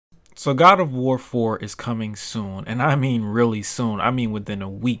So God of War 4 is coming soon, and I mean really soon. I mean within a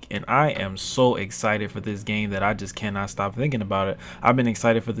week, and I am so excited for this game that I just cannot stop thinking about it. I've been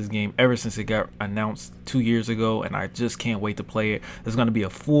excited for this game ever since it got announced 2 years ago, and I just can't wait to play it. There's going to be a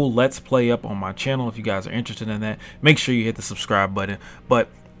full Let's Play up on my channel if you guys are interested in that. Make sure you hit the subscribe button. But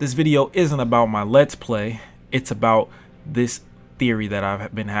this video isn't about my Let's Play. It's about this theory that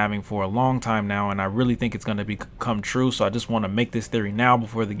I've been having for a long time now, and I really think it's going to become true. So I just want to make this theory now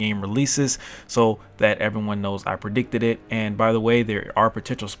before the game releases so that everyone knows I predicted it. And by the way, there are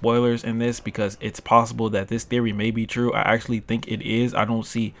potential spoilers in this because it's possible that this theory may be true. I actually think it is. I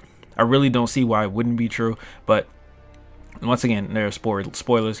really don't see why it wouldn't be true, but once again, there are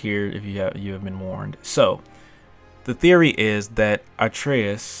spoilers here if you have been warned. So the theory is that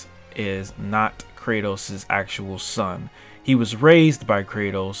Atreus is not Kratos' actual son. He was raised by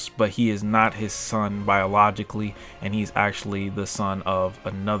Kratos, but he is not his son biologically, and he's actually the son of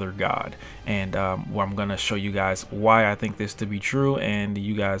another god. And well, I'm going to show you guys why I think this to be true, and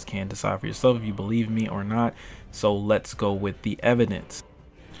you guys can decide for yourself if you believe me or not. So let's go with the evidence.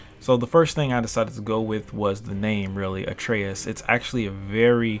 So the first thing I decided to go with was the name, really, Atreus. It's actually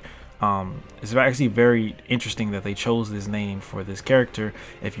very interesting that they chose this name for this character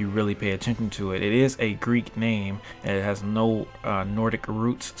if you really pay attention to it. It is a Greek name and it has no Nordic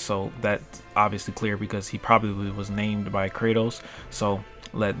roots, so that's obviously clear because he probably was named by Kratos. So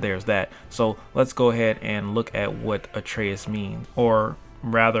there's that. So let's go ahead and look at what Atreus means, or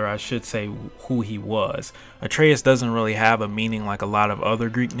rather I should say who he was. Atreus doesn't really have a meaning like a lot of other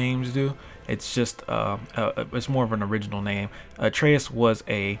Greek names do. It's just it's more of an original name. Atreus was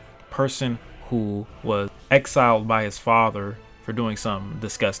a person who was exiled by his father for doing some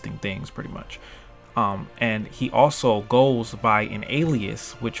disgusting things, pretty much. And he also goes by an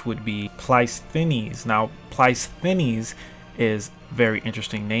alias, which would be Pleisthenes. Now, Pleisthenes is a very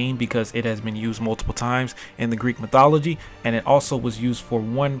interesting name because it has been used multiple times in the Greek mythology, and it also was used for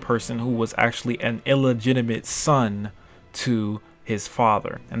one person who was actually an illegitimate son to his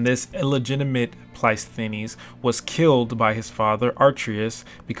father. And this illegitimate Pleisthenes was killed by his father Atreus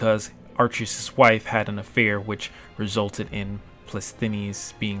because Atreus' wife had an affair, which resulted in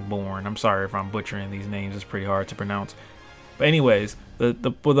Pleisthenes being born. I'm sorry if I'm butchering these names, it's pretty hard to pronounce. But anyways, the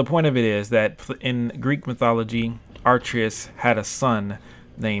point of it is that in Greek mythology, Atreus had a son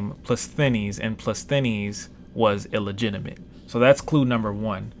named Pleisthenes, and Pleisthenes was illegitimate. So that's clue number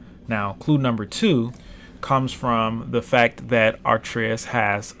one. Now, clue number two comes from the fact that Atreus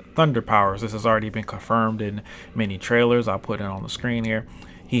has thunder powers. This has already been confirmed in many trailers. I'll put it on the screen here.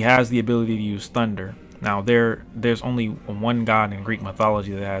 He has the ability to use thunder. Now there's only one god in Greek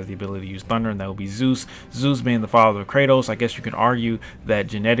mythology that has the ability to use thunder, and that would be Zeus. Zeus being the father of Kratos. I guess you can argue that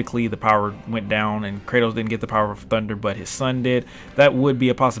genetically the power went down and Kratos didn't get the power of thunder, but his son did. That would be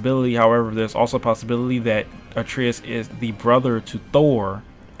a possibility. However, there's also a possibility that Atreus is the brother to Thor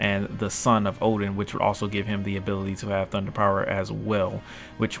and the son of Odin, which would also give him the ability to have thunder power as well,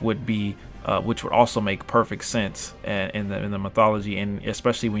 which would also make perfect sense in the mythology, and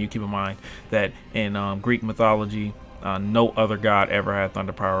especially when you keep in mind that in Greek mythology, no other god ever had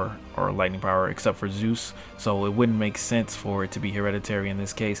thunder power or lightning power except for Zeus. So it wouldn't make sense for it to be hereditary in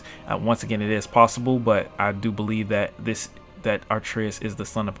this case. Once again, it is possible, but I do believe that Atreus is the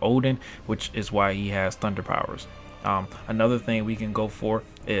son of Odin, which is why he has thunder powers. Another thing we can go for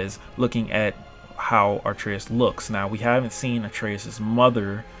is looking at how Atreus looks. Now, we haven't seen Atreus's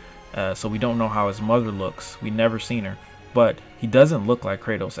mother, so we don't know how his mother looks. We never seen her, but he doesn't look like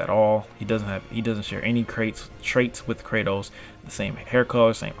Kratos at all. He doesn't share any traits with Kratos. The same hair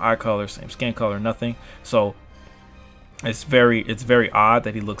color, same eye color, same skin color, nothing. So it's very odd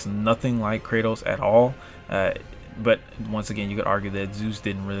that he looks nothing like Kratos at all. But once again, you could argue that Zeus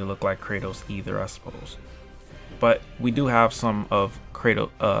didn't really look like Kratos either, I suppose. But we do have some of Kratos,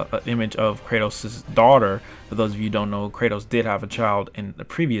 image of Kratos' daughter. For those of you who don't know, Kratos did have a child in the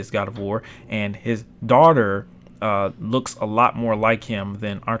previous God of War, and his daughter looks a lot more like him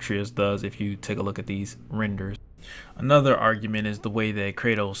than Atreus does if you take a look at these renders. Another argument is the way that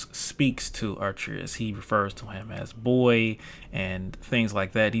Kratos speaks to Atreus. He refers to him as boy and things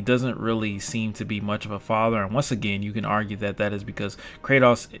like that. He doesn't really seem to be much of a father, and once again, you can argue that that is because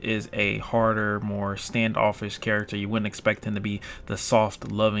Kratos is a harder, more standoffish character. You wouldn't expect him to be the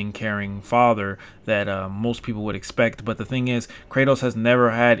soft, loving, caring father that most people would expect. But the thing is, Kratos has never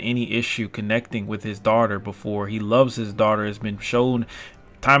had any issue connecting with his daughter before. He loves his daughter. It's been shown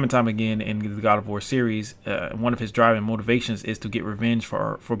time and time again in the God of War series. One of his driving motivations is to get revenge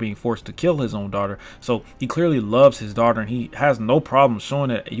for being forced to kill his own daughter. So he clearly loves his daughter, and he has no problem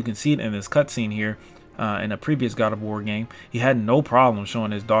showing it. You can see it in this cutscene here in a previous God of War game, he had no problem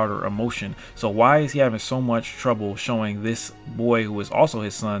showing his daughter emotion. So why is he having so much trouble showing this boy, who is also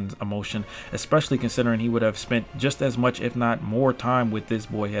his son's, emotion, especially considering he would have spent just as much, if not more, time with this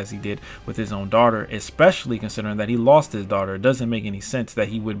boy as he did with his own daughter, especially considering that he lost his daughter? It doesn't make any sense that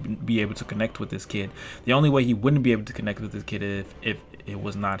he would be able to connect with this kid. The only way he wouldn't be able to connect with this kid is if it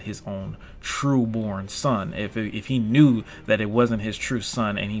was not his own true born son. If he knew that it wasn't his true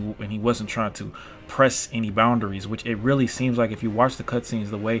son, and he wasn't trying to press any boundaries, which it really seems like, if you watch the cutscenes,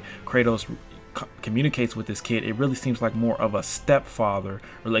 the way Kratos communicates with this kid, it really seems like more of a stepfather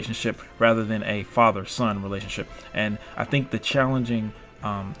relationship rather than a father-son relationship. And I think the challenging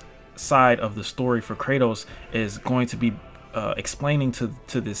side of the story for Kratos is going to be explaining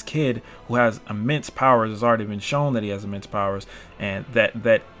to this kid who has immense powers. It's already been shown that he has immense powers, and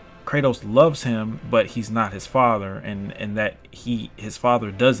that Kratos loves him, but he's not his father, and that his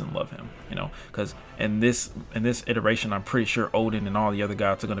father doesn't love him, you know, because in this iteration, I'm pretty sure Odin and all the other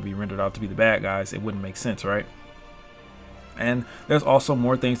gods are going to be rendered out to be the bad guys. It wouldn't make sense, right? And there's also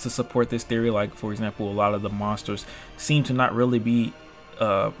more things to support this theory, like, for example, a lot of the monsters seem to not really be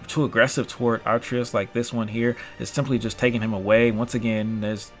too aggressive toward Atreus. Like this one here is simply just taking him away. Once again,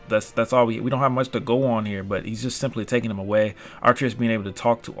 that's all we don't have much to go on here, but he's just simply taking him away. Atreus being able to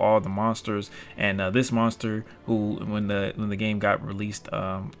talk to all the monsters, and this monster, who when the game got released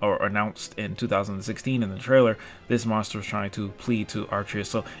or announced in 2016 in the trailer, this monster is trying to plead to Atreus.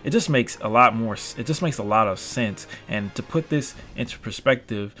 So it just makes a lot of sense. And to put this into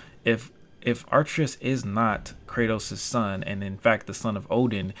perspective, if Atreus is not Kratos' son, and in fact the son of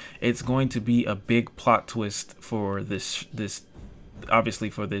Odin, it's going to be a big plot twist for this obviously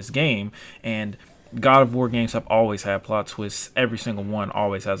for this game. And God of War games have always had plot twists. Every single one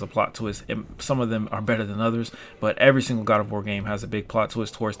always has a plot twist. Some of them are better than others, but every single God of War game has a big plot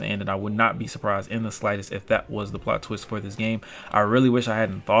twist towards the end, and I would not be surprised in the slightest if that was the plot twist for this game. I really wish I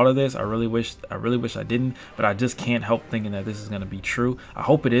hadn't thought of this. I really wish I didn't, but I just can't help thinking that this is going to be true. I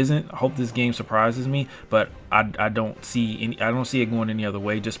hope it isn't. I hope this game surprises me, but I don't see it going any other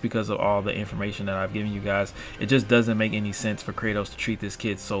way, just because of all the information that I've given you guys. It just doesn't make any sense for Kratos to treat this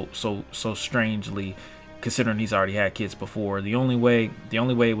kid so strangely, considering he's already had kids before. The only way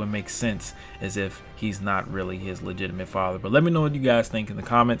it would make sense is if he's not really his legitimate father. But let me know what you guys think in the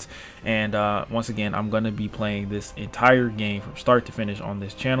comments. And once again, I'm going to be playing this entire game from start to finish on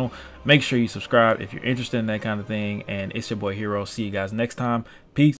this channel. Make sure you subscribe if you're interested in that kind of thing. And it's your boy Hero. See you guys next time. Peace.